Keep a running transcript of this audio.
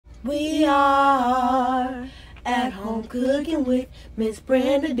We are at home cooking with Miss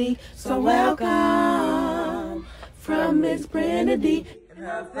Brenda D. So welcome from Miss Brenda D and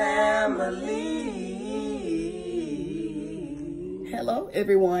her family. Hello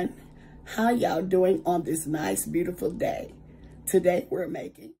everyone. How y'all doing on this nice, beautiful day? Today we're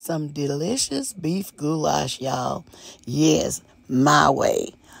making some delicious beef goulash, y'all. Yes, my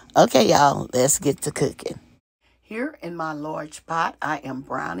way. Okay, y'all, let's get to cooking. Here in my large pot, I am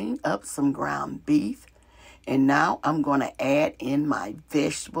browning up some ground beef. And now I'm going to add in my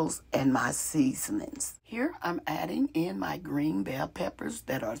vegetables and my seasonings. Here I'm adding in my green bell peppers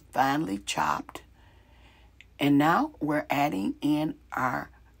that are finely chopped. And now we're adding in our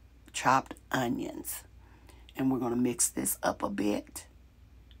chopped onions. And we're going to mix this up a bit.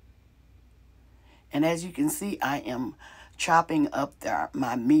 And as you can see, I am chopping up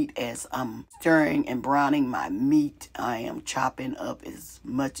my meat as I'm stirring and browning my meat. I am chopping up as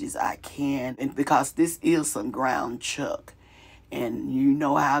much as I can, and because this is some ground chuck, and you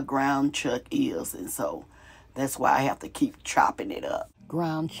know how ground chuck is, and so that's why I have to keep chopping it up.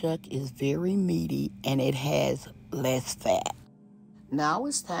 Ground chuck is very meaty and it has less fat. Now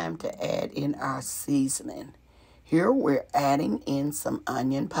it's time to add in our seasoning. Here we're adding in some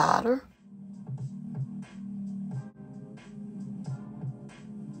onion powder,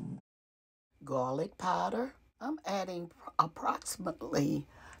 garlic powder. I'm adding approximately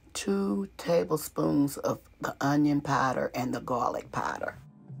 2 tablespoons of the onion powder and the garlic powder.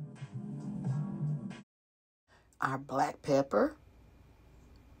 Our black pepper.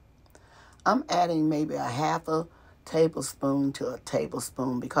 I'm adding maybe a half a tablespoon to a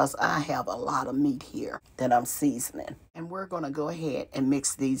tablespoon because I have a lot of meat here that I'm seasoning. And we're going to go ahead and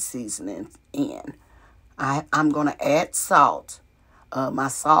mix these seasonings in. I'm going to add salt. My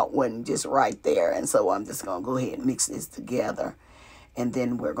salt wasn't just right there, and so I'm just going to go ahead and mix this together, and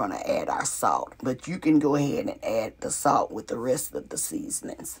then we're going to add our salt. But you can go ahead and add the salt with the rest of the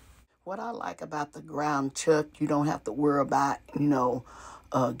seasonings. What I like about the ground chuck, you don't have to worry about,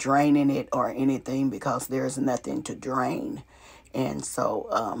 draining it or anything because there's nothing to drain. And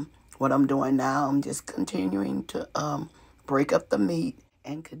so what I'm doing now, I'm just continuing to break up the meat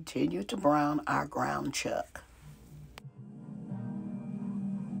and continue to brown our ground chuck.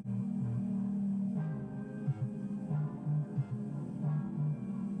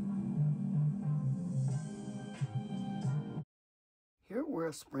 Here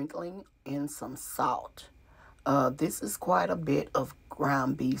we're sprinkling in some salt. This is quite a bit of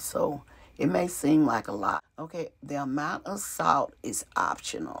ground beef, so it may seem like a lot. Okay, the amount of salt is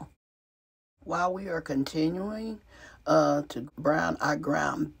optional. While we are continuing to brown our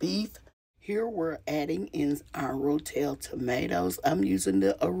ground beef, here we're adding in our rotel tomatoes. I'm using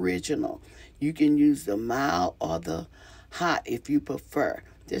the original. You can use the mild or the hot if you prefer.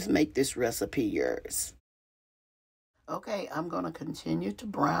 Just make this recipe yours. Okay, I'm going to continue to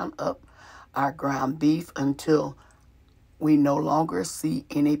brown up our ground beef until we no longer see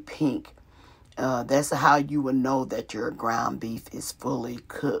any pink. That's how you will know that your ground beef is fully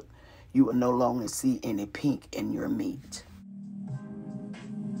cooked. You will no longer see any pink in your meat.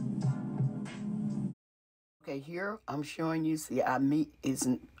 Okay, here I'm showing you, see, our meat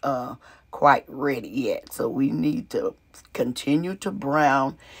isn't quite ready yet. So we need to continue to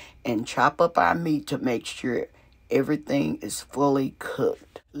brown and chop up our meat to make sure everything is fully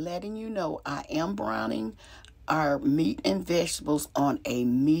cooked. Letting you know I am browning our meat and vegetables on a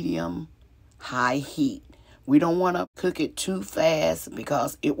medium high heat. We don't want to cook it too fast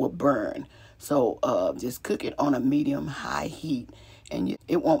because it will burn. So just cook it on a medium high heat and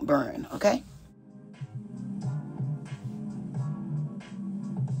it won't burn, okay?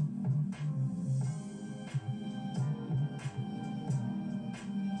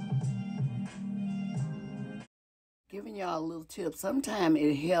 Giving y'all a little tip. Sometimes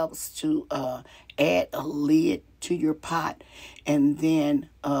it helps to add a lid to your pot, and then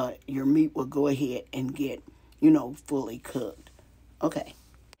your meat will go ahead and get, fully cooked. Okay,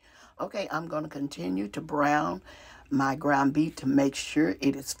 I'm going to continue to brown my ground beef to make sure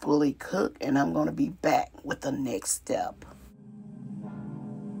it is fully cooked, and I'm going to be back with the next step.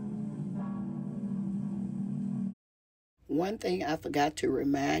 One thing I forgot to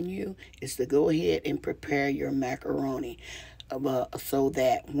remind you is to go ahead and prepare your macaroni so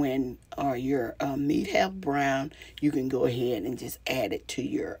that when your meat have browned, you can go ahead and just add it to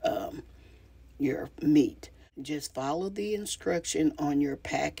your meat. Just follow the instruction on your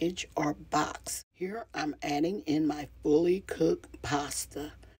package or box. Here I'm adding in my fully cooked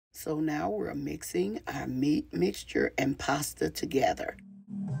pasta. So now we're mixing our meat mixture and pasta together. –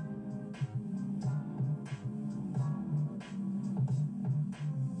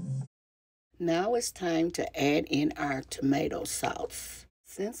 Now it's time to add in our tomato sauce.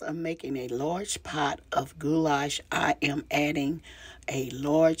 Since I'm making a large pot of goulash, I am adding a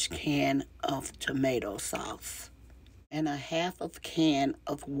large can of tomato sauce and a half of can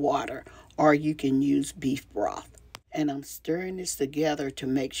of water, or you can use beef broth. And I'm stirring this together to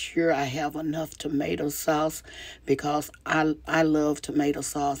make sure I have enough tomato sauce, because I love tomato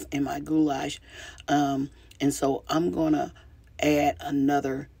sauce in my goulash. And so I'm going to add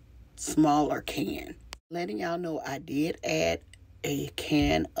another smaller can. Letting y'all know I did add a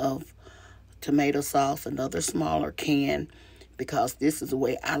can of tomato sauce, another smaller can, because this is the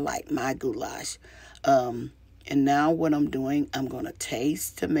way I like my goulash. And now what I'm doing, I'm going to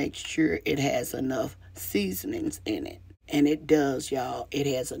taste to make sure it has enough seasonings in it. And it does, y'all. It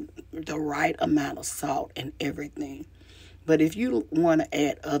has the right amount of salt and everything. But if you want to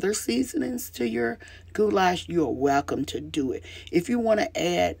add other seasonings to your goulash, you are welcome to do it. If you want to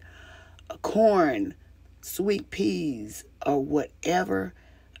add corn, sweet peas, or whatever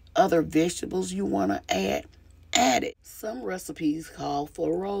other vegetables you want to add it. Some recipes call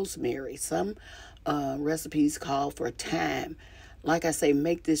for rosemary. Some recipes call for thyme. Like I say,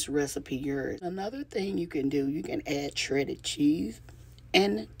 make this recipe yours. Another thing you can do, you can add shredded cheese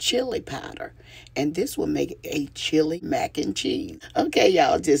and chili powder. And this will make a chili mac and cheese. Okay,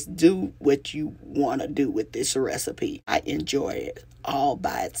 y'all, just do what you want to do with this recipe. I enjoy it all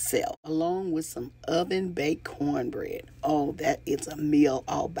by itself, along with some oven-baked cornbread. Oh, that is a meal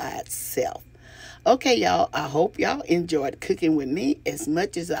all by itself. Okay, y'all, I hope y'all enjoyed cooking with me as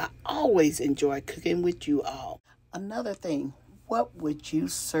much as I always enjoy cooking with you all. Another thing, what would you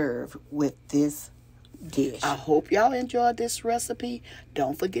serve with this dish? I hope y'all enjoyed this recipe.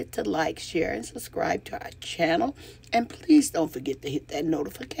 Don't forget to like, share, and subscribe to our channel. And please don't forget to hit that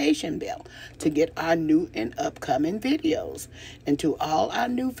notification bell to get our new and upcoming videos. And to all our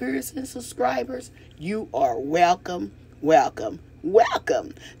new viewers and subscribers, you are welcome, welcome,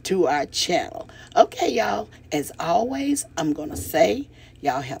 welcome to our channel. Okay, y'all, as always, I'm going to say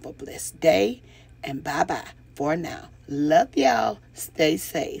y'all have a blessed day, and bye-bye for now. Love y'all. Stay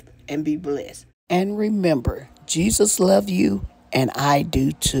safe and be blessed. And remember, Jesus loves you, and I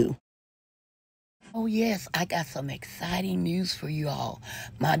do too. Oh, yes, I got some exciting news for you all.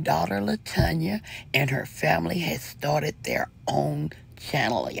 My daughter, LaTanya, and her family has started their own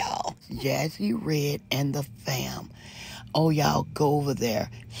channel, y'all. JazzyRed and DaFam. Oh, y'all, go over there.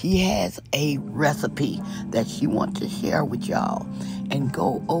 She has a recipe that she wants to share with y'all. And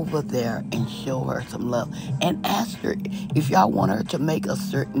go over there and show her some love. And ask her if y'all want her to make a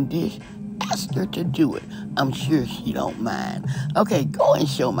certain dish. Ask her to do it. I'm sure she don't mind. Okay, go and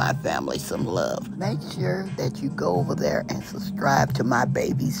show my family some love. Make sure that you go over there and subscribe to my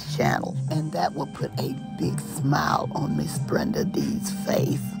baby's channel. And that will put a big smile on Miss Brenda D's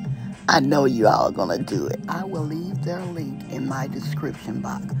face. I know you all are going to do it. I will leave their link in my description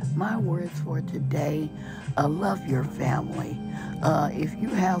box. My words for today, love your family. If you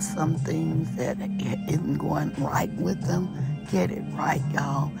have some things that isn't going right with them, get it right,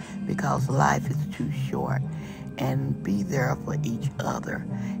 y'all, because life is too short. And be there for each other.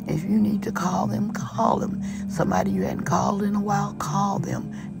 If you need to call them, call them. Somebody you hadn't called in a while, call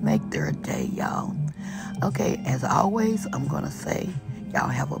them. Make their day, y'all. Okay, as always, I'm going to say, y'all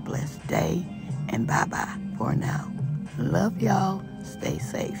have a blessed day, and bye-bye for now. Love y'all. Stay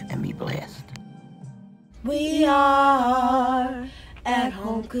safe and be blessed. We are at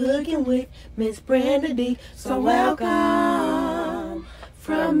home cooking with Miss Brenda D. So welcome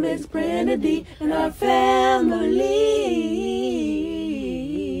from Miss Brenda D and her family.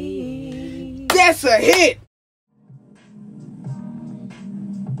 That's a hit!